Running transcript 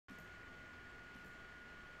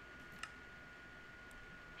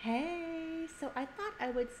Hey, so I thought I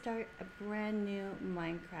would start a brand new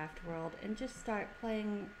Minecraft world and just start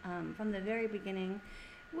playing from the very beginning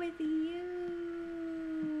with you.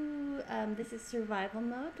 This is survival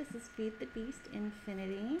mode. This is Feed the Beast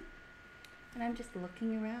Infinity. And I'm just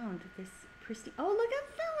looking around this pristine. Oh, look, a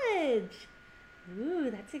village! Ooh,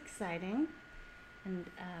 that's exciting. And,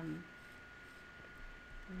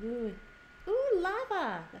 ooh,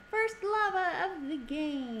 lava! The first lava of the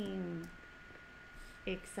game.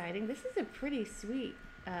 Exciting. This is a pretty sweet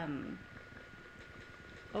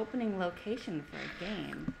opening location for a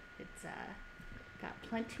game. It's got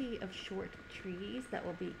plenty of short trees that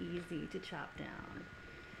will be easy to chop down.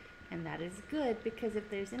 And that is good because if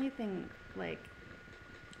there's anything like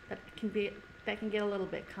that can get a little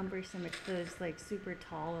bit cumbersome, it's those like super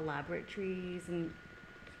tall elaborate trees and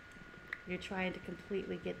you're trying to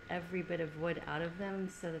completely get every bit of wood out of them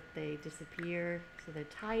so that they disappear, so they're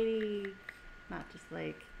tidy, not just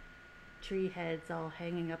like tree heads all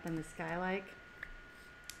hanging up in the sky like.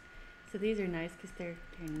 So these are nice because they're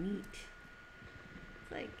neat.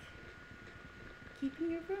 It's like keeping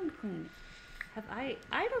your room clean. I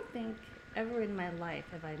don't think ever in my life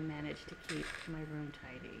have I managed to keep my room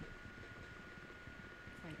tidy.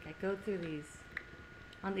 Like I go through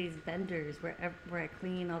these benders where I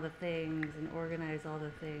clean all the things and organize all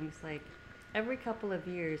the things. Like every couple of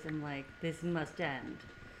years I'm like, this must end.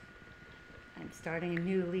 I'm starting a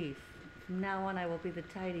new leaf. From now on I will be the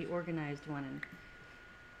tidy, organized one. And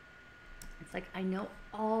it's like I know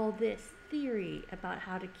all this theory about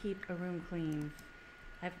how to keep a room clean.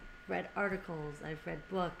 I've read articles, I've read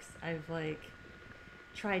books, I've like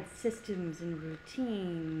tried systems and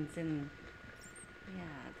routines, and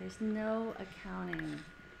yeah, there's no accounting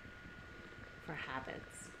for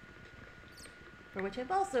habits. For which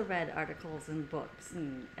I've also read articles and books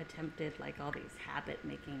and attempted like all these habit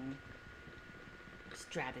making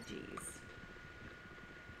strategies.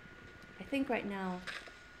 I think right now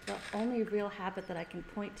the only real habit that I can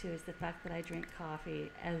point to is the fact that I drink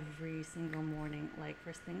coffee every single morning, like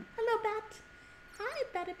first thing. Hello, Bat. Hi,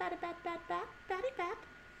 Batty, Batty, Bat, Bat, Bat, Batty, Bat.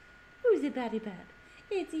 Who's a Batty Bat?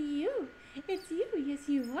 It's you. It's you. Yes,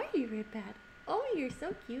 you are. You're a bat. Oh, you're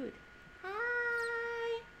so cute.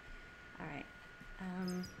 Hi. All right.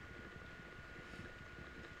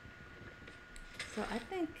 So I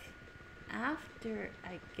think after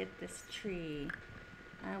I get this tree,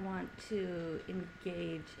 I want to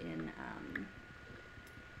engage in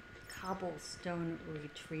cobblestone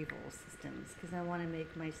retrieval systems because I want to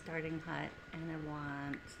make my starting hut and I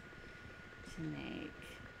want to make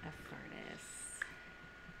a furnace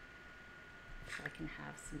so I can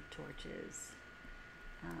have some torches.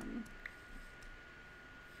 And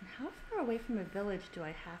how far away from a village do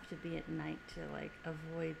I have to be at night to like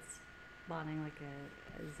avoid spawning like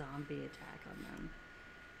a zombie attack on them?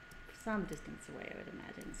 Some distance away, I would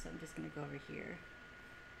imagine, so I'm just going to go over here.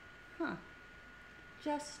 Huh.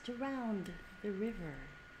 Just around the river,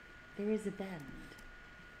 there is a bend.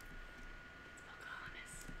 It's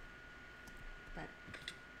Pocahontas. But,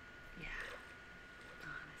 yeah,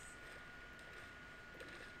 Pocahontas.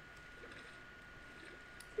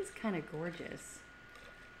 This is kind of gorgeous.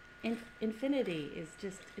 Infinity is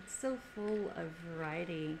just, it's so full of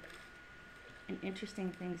variety and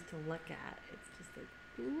interesting things to look at. It's just like,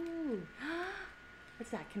 ooh,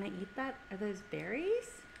 what's that? Can I eat that? Are those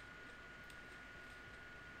berries?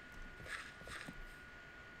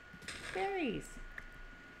 Berries.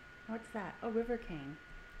 What's that? Oh, river cane.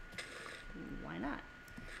 Why not?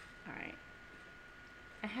 All right.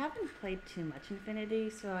 I haven't played too much Infinity,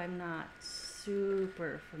 so I'm not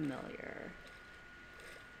super familiar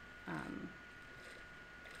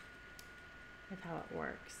with how it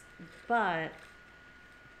works. But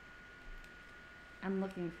I'm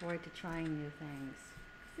looking forward to trying new things.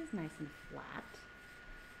 This is nice and flat.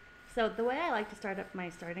 So the way I like to start up my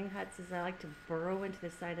starting huts is I like to burrow into the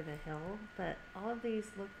side of a hill, but all of these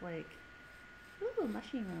look like, ooh,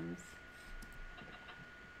 mushrooms.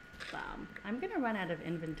 I'm gonna run out of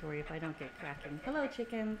inventory if I don't get cracking. Hello,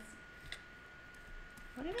 chickens.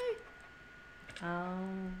 What did I? Oh,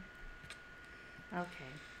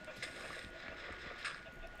 okay.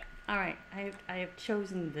 All right, I have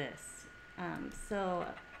chosen this. So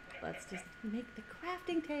let's just make the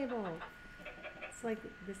crafting table. It's like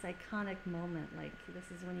this iconic moment, like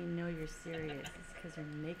this is when you know you're serious. It's because you're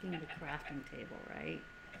making the crafting table, right?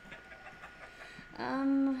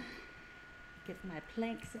 Get my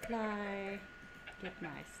plank supply, get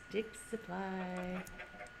my stick supply.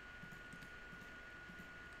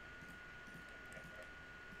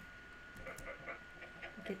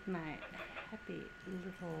 Get my happy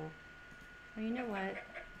little, well, you know what?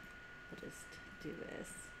 I'll just do this.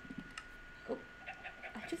 Oh,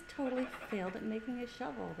 I just totally failed at making a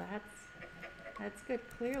shovel. That's good.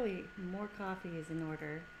 Clearly, more coffee is in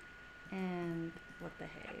order. And what the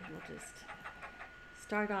hey, we'll just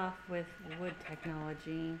start off with wood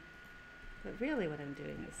technology. But really what I'm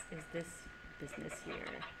doing is this business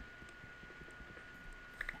here.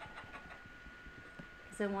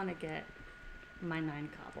 Because I want to get my 9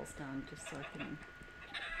 cobblestone just so I can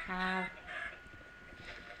have...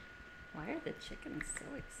 Why are the chickens so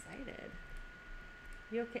excited?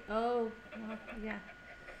 You okay? Oh, well, yeah.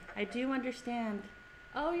 I do understand.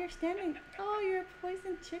 Oh, you're standing. Oh, you're a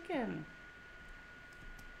poisoned chicken.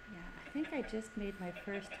 Yeah, I think I just made my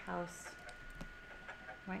first house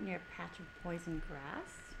right near a patch of poison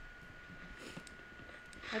grass.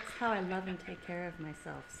 That's how I love and take care of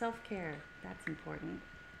myself. Self-care, that's important.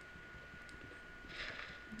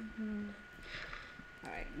 All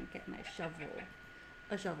right, I'm gonna get my shovel.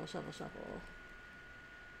 A shovel, shovel, shovel.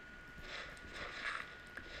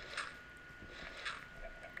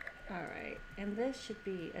 All right, and this should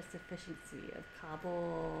be a sufficiency of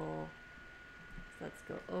cobble. So let's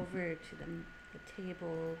go over to the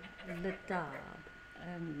table, the dab,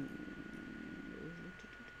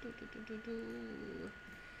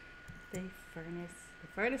 the furnace. The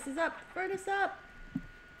furnace is up. Furnace up.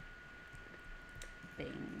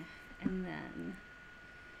 Bing, and then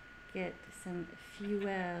get some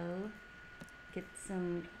fuel. Get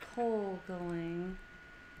some coal going,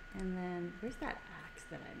 and then where's that axe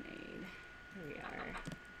that I made? Here we are.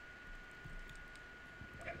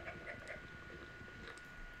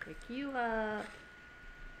 Pick you up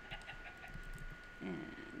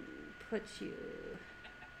and put you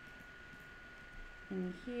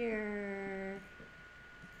in here.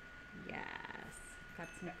 Yes, got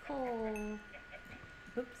some coal.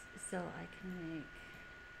 Oops, so I can make...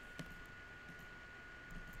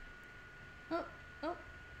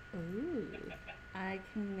 Ooh, I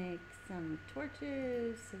can make some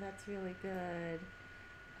torches, so that's really good.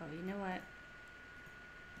 Oh, you know what?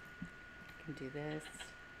 I can do this.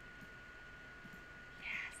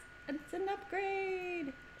 Yes, it's an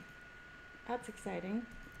upgrade. That's exciting.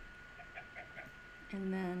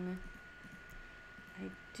 And then I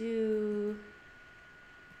do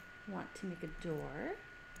want to make a door.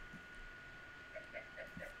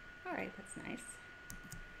 All right, that's nice.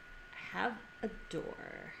 I have a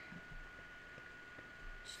door.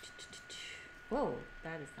 Whoa,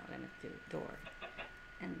 that is not what I meant to do. Door.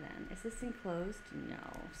 And then, is this enclosed?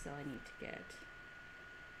 No, so I need to get...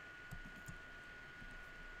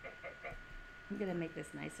 I'm gonna make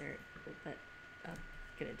this nicer, but I'm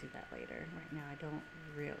gonna do that later. Right now, I don't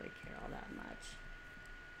really care all that much.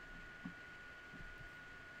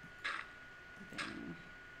 Then,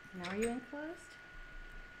 now are you enclosed?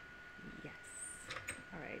 Yes.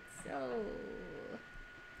 All right, so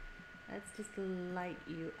let's just light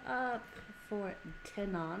you up for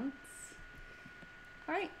tenants.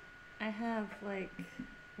 All right, I have like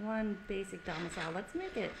one basic domicile. Let's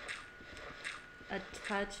make it a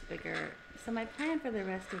touch bigger. So my plan for the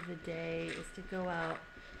rest of the day is to go out,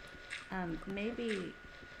 maybe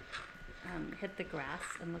hit the grass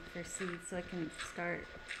and look for seeds so I can start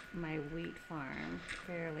my wheat farm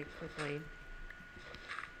fairly quickly.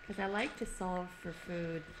 Because I like to solve for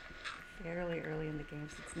food fairly early in the game,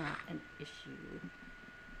 so it's not an issue.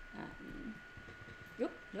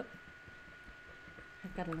 Yep.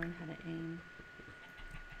 I've got to learn how to aim.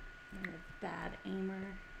 I'm a bad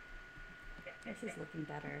aimer. This is looking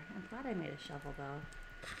better. I'm glad I made a shovel though.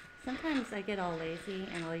 Sometimes I get all lazy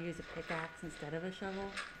and I'll use a pickaxe instead of a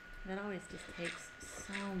shovel. That always just takes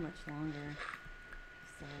so much longer.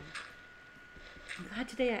 So I'm glad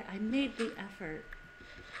today I made the effort.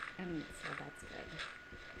 And so that's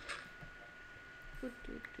good.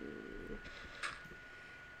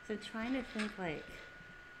 So trying to think like,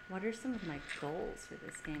 what are some of my goals for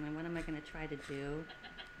this game and what am I going to try to do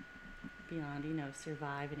beyond, you know,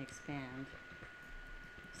 survive and expand.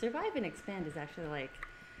 Survive and expand is actually like,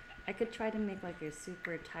 I could try to make like a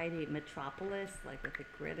super tidy metropolis, like with a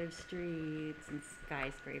grid of streets and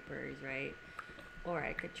skyscrapers, right? Or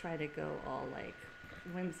I could try to go all like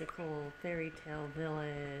whimsical fairy tale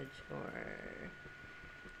village, or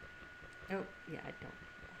oh yeah, I don't.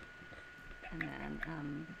 And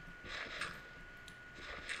then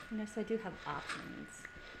you know, so I do have options.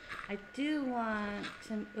 I do want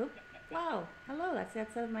to. Oh wow, hello, that's the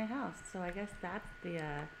outside of my house. So I guess that's the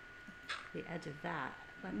edge of that.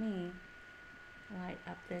 Let me light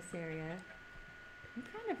up this area. I'm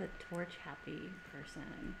kind of a torch happy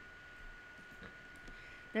person.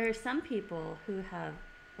 There are some people who have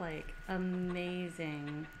like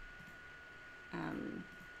amazing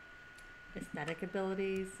aesthetic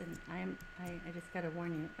abilities, and I just gotta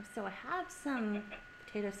warn you. So I have some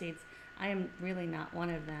potato seeds. I am really not one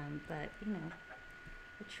of them, but you know,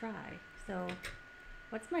 I try. So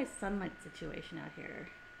what's my sunlight situation out here?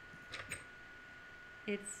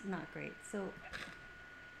 It's not great. So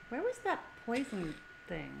where was that poison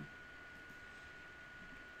thing?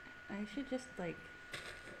 I should just like,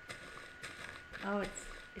 oh, it's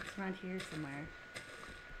around here somewhere.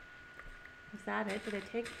 Is that it? Did I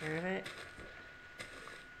take care of it?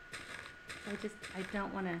 I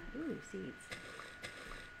don't want to, ooh, seeds.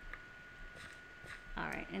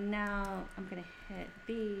 Alright, and now I'm going to hit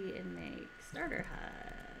B and make starter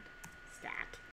hut.